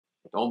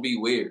Don't be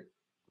weird.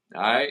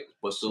 All right,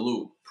 but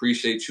salute.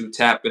 Appreciate you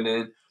tapping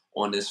in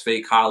on this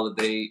fake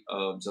holiday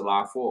of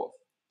July 4th. All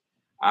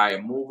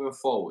right, moving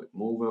forward.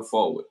 Moving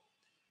forward.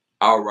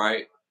 All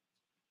right.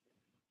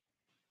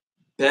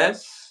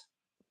 Best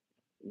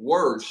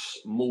worst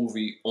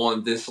movie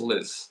on this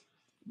list.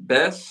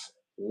 Best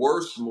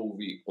worst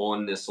movie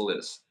on this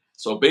list.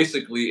 So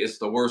basically, it's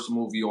the worst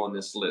movie on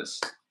this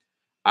list.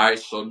 All right,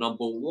 so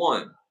number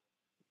one,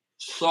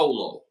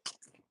 Solo.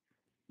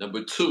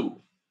 Number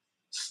two,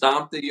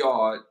 Stomp the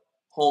Yard,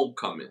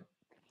 Homecoming.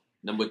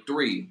 Number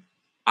three,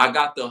 I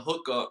Got the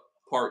Hookup,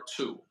 Part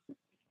 2.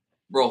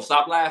 Bro,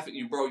 stop laughing.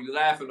 You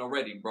laughing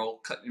already,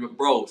 bro.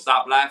 Bro,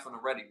 stop laughing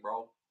already,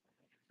 bro.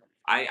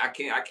 I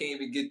can't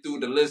even get through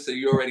the list and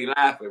you already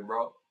laughing,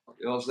 bro.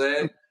 You know what I'm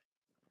saying?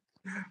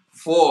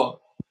 Four,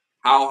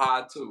 How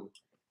High 2.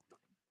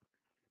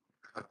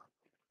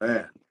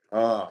 Man,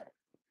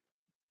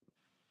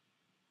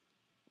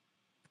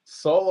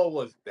 Solo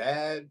was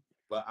bad,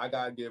 but I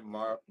gotta give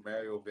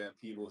Mario Van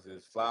Peebles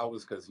his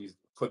flowers because he's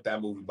put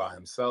that movie by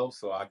himself.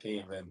 So I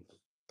can't even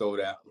throw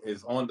that.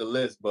 It's on the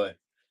list, but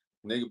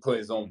nigga put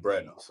his own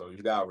bread up, so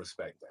you gotta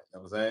respect that. You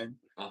know what I'm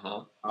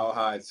saying? How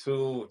High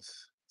 2,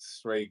 it's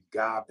straight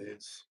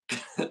garbage.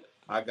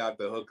 I Got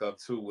the Hookup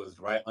 2 was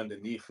right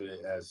underneath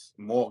it as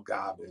more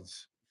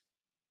garbage.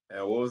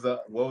 And what was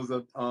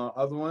the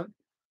other one?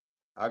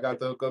 I Got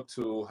the Hookup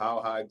 2,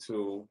 How High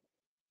 2,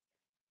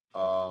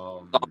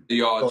 Stomp the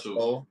Yard 2.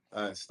 Solo,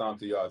 and Stomp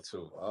the Yard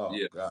 2. Oh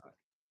Yeah. god.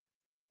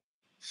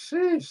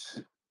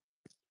 Sheesh.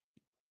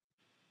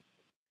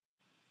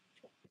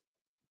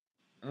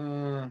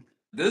 Mm,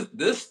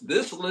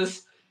 This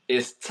list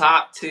is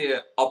top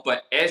tier, upper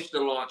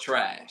echelon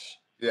trash.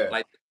 yeah.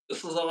 Like this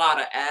is a lot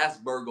of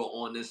Asperger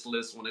on this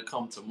list when it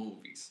comes to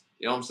movies.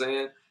 You know what I'm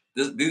saying?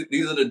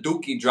 These are the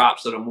dookie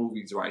drops of the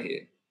movies right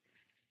here.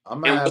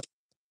 I'm And gonna have, what's,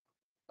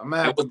 I'm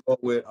gonna and have to what's go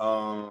with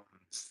I'm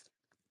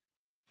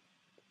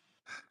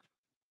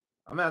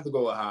gonna have to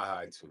go with High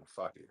High 2.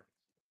 Fuck it.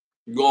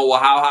 going with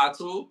How High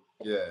 2?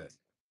 Yeah.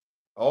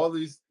 All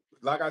these,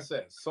 like I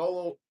said,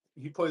 Solo,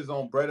 he put his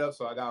own bread up,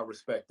 so I gotta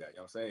respect that. You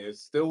know what I'm saying? It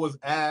still was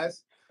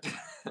ass,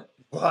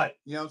 but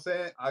you know what I'm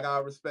saying? I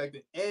gotta respect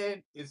it.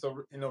 And it's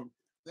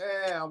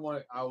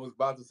I was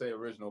about to say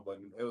original, but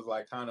it was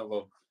like kind of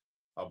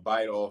a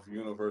bite off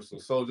Universal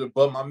Soldier.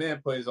 But my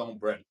man put his own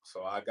bread up.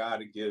 So I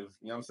gotta give,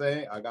 you know what I'm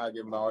saying? I gotta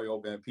give Mario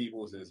Van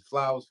Peebles his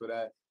flowers for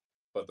that.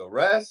 But the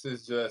rest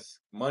is just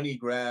money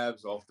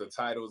grabs off the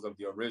titles of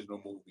the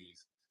original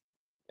movies.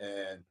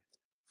 And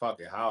fuck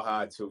it, How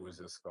High 2 is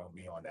just gonna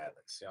be on that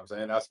list. You know what I'm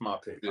saying? That's my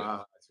pick. Yeah. How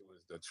High 2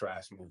 is the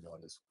trash movie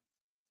on this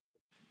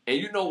And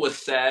you know what's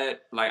sad?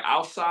 Like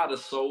outside of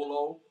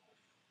Solo,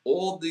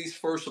 all these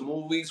first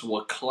movies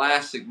were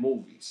classic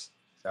movies.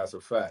 one. That's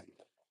a fact.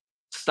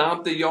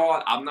 Stomp the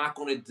Yard, I'm not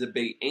going to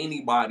debate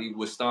anybody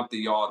with Stomp the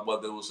Yard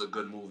whether it was a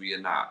good movie or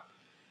not.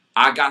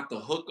 I Got the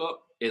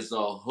Hookup is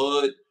a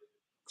hood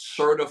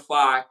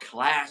certified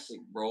classic,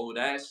 bro.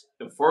 That's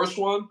the first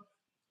one,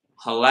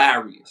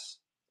 hilarious.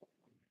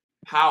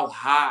 How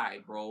High,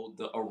 bro.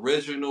 The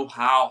original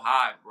How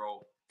High,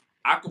 bro.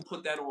 I could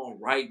put that on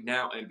right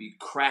now and be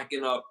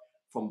cracking up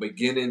from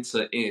beginning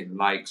to end.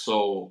 Like,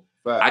 so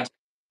I Fact.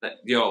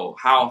 yo,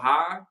 How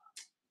High,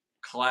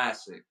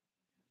 classic.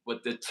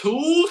 But the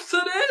tools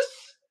to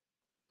this,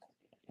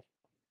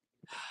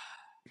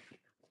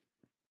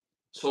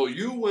 so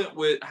you went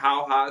with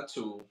How High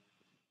 2.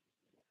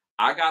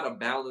 I gotta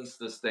balance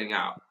this thing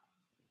out.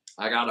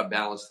 I gotta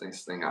balance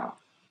this thing out.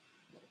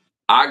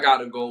 I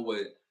gotta go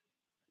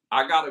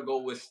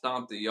with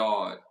Stomp the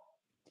Yard,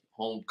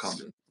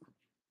 Homecoming.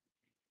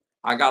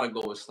 I gotta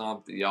go with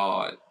Stomp the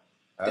Yard.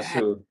 That That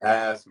shit was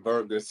ass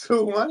burgers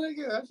too. My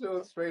nigga, that shit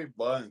was straight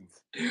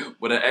buns.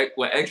 with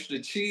extra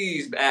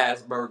cheese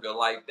ass burger,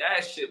 like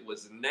that shit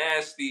was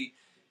nasty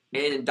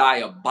and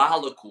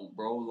diabolical,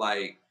 bro.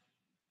 Like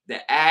the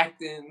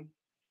acting,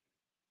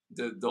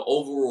 the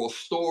overall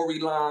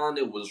storyline,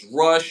 it was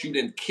rushed. You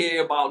didn't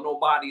care about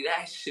nobody.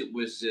 That shit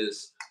was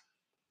just.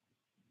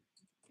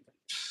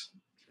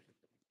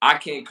 I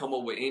can't come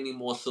up with any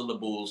more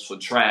syllables for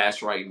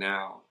trash right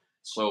now.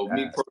 So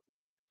Ass.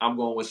 I'm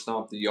going with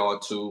Stomp the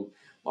Yard 2.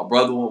 My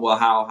brother went with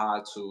How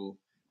High 2.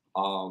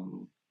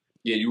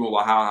 Yeah, you went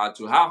with How High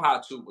 2. How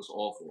High 2 was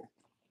awful.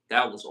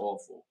 That was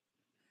awful.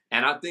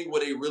 And I think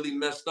what they really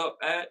messed up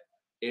at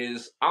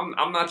is I'm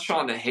not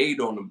trying to hate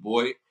on the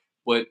boy,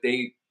 but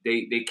they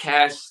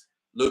cast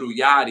Little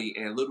Yachty,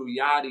 and Little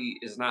Yachty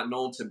is not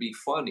known to be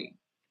funny.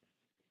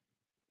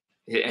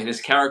 And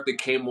his character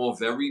came off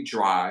very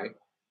dry.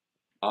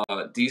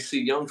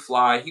 DC Young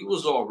Fly, he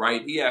was all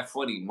right. He had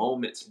funny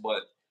moments,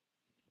 but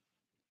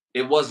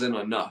it wasn't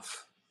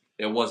enough.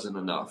 It wasn't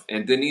enough.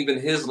 And then even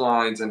his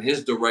lines and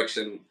his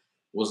direction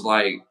was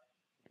like, you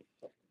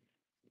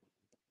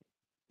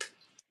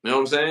know what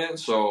I'm saying?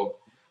 So,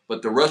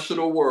 but the rest of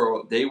the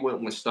world, they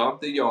went with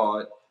Stomp the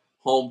Yard,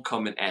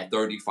 Homecoming at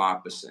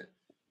 35%.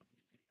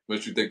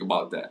 What you think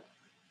about that?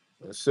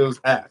 That shit was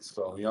ass.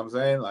 So you know what I'm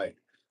saying? Like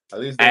at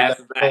least Ass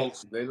is Solo,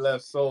 ass. they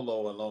left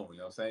Solo alone. You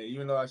know what I'm saying?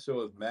 Even though that shit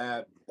was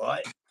mad,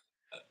 but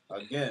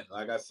again,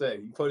 like I said,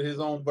 he put his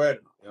own bread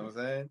up. You know what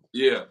I'm saying?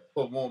 Yeah.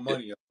 Put more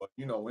money up. But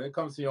when it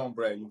comes to your own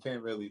bread, you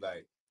can't really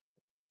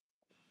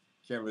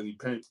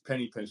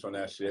penny pinch on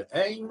that shit.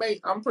 And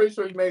I'm pretty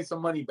sure he made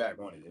some money back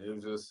on it. It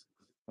was just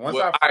once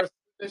I first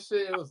did this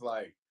shit, it was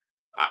like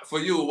for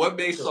you, what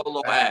made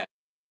Solo bad. ass?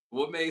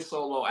 What made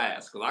Solo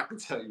ass? Because I can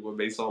tell you what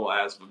made Solo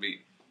ass for me.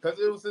 Because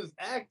it was his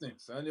acting,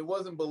 son. It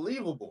wasn't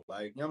believable.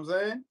 Like, you know what I'm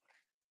saying?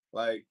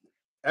 Like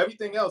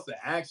everything else, the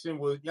action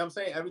was, you know what I'm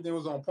saying? Everything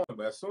was on point.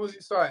 But as soon as he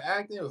started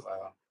acting, it was like,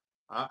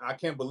 I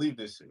can't believe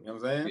this shit. You know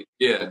what I'm saying?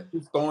 Yeah.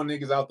 He's throwing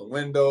niggas out the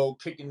window,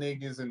 kicking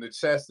niggas in the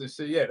chest and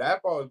shit. Yeah,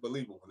 that part was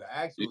believable. The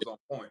action was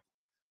on point.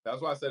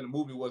 That's why I said the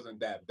movie wasn't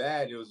that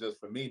bad. It was just,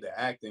 for me, the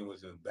acting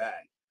was just bad.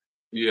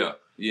 Yeah,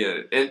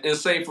 and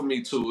same for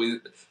me too.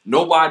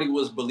 Nobody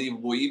was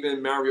believable.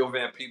 Even Mario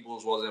Van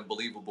Peebles wasn't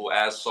believable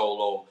as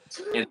Solo,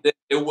 and then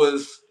it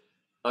was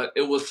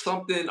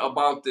something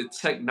about the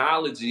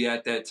technology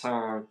at that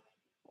time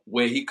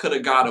where he could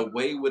have got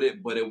away with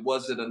it, but it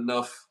wasn't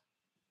enough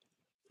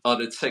of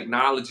the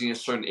technology in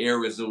certain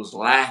areas. It was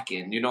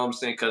lacking. You know what I'm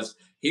saying? Because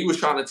he was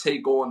trying to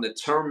take on the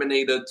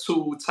Terminator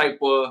 2 type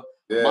of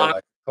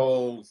like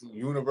whole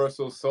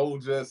Universal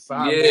Soldier,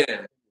 Cyborg.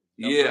 Yeah,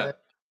 You know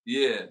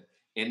yeah.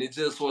 And it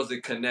just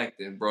wasn't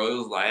connecting, bro. It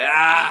was like,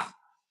 I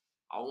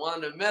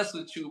wanted to mess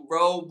with you,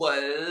 bro, but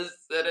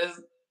it's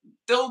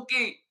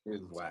dookie.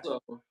 It was whack. So,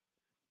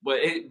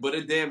 but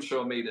it damn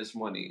sure made us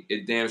money.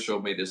 It damn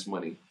sure made us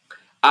money.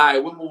 All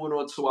right, we're moving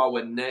on to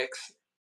our next